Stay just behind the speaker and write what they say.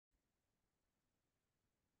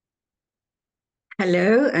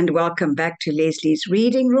Hello and welcome back to Leslie's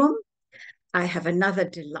Reading Room. I have another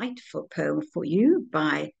delightful poem for you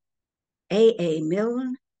by A. A.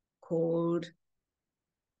 Milne called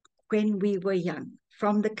When We Were Young,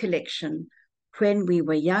 from the collection When We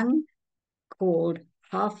Were Young, called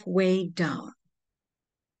Halfway Down.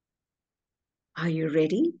 Are you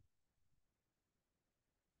ready?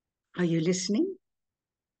 Are you listening?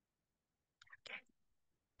 Okay,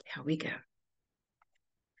 here we go.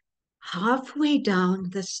 Halfway down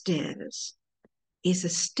the stairs is a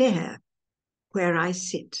stair where I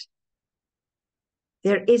sit.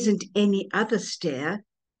 There isn't any other stair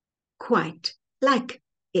quite like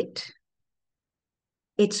it.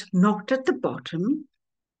 It's not at the bottom,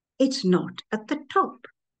 it's not at the top.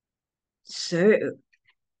 So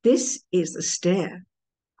this is the stair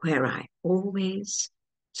where I always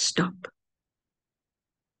stop.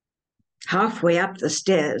 Halfway up the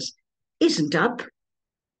stairs isn't up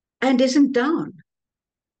and isn't down.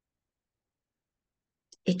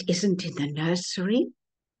 It isn't in the nursery.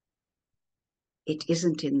 It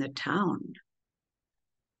isn't in the town.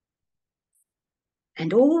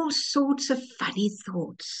 And all sorts of funny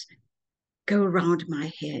thoughts go round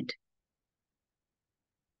my head.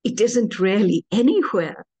 It isn't really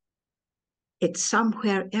anywhere. It's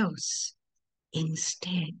somewhere else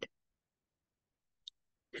instead.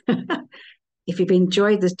 If you've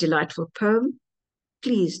enjoyed this delightful poem,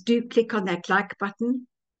 please do click on that like button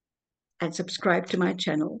and subscribe to my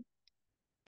channel.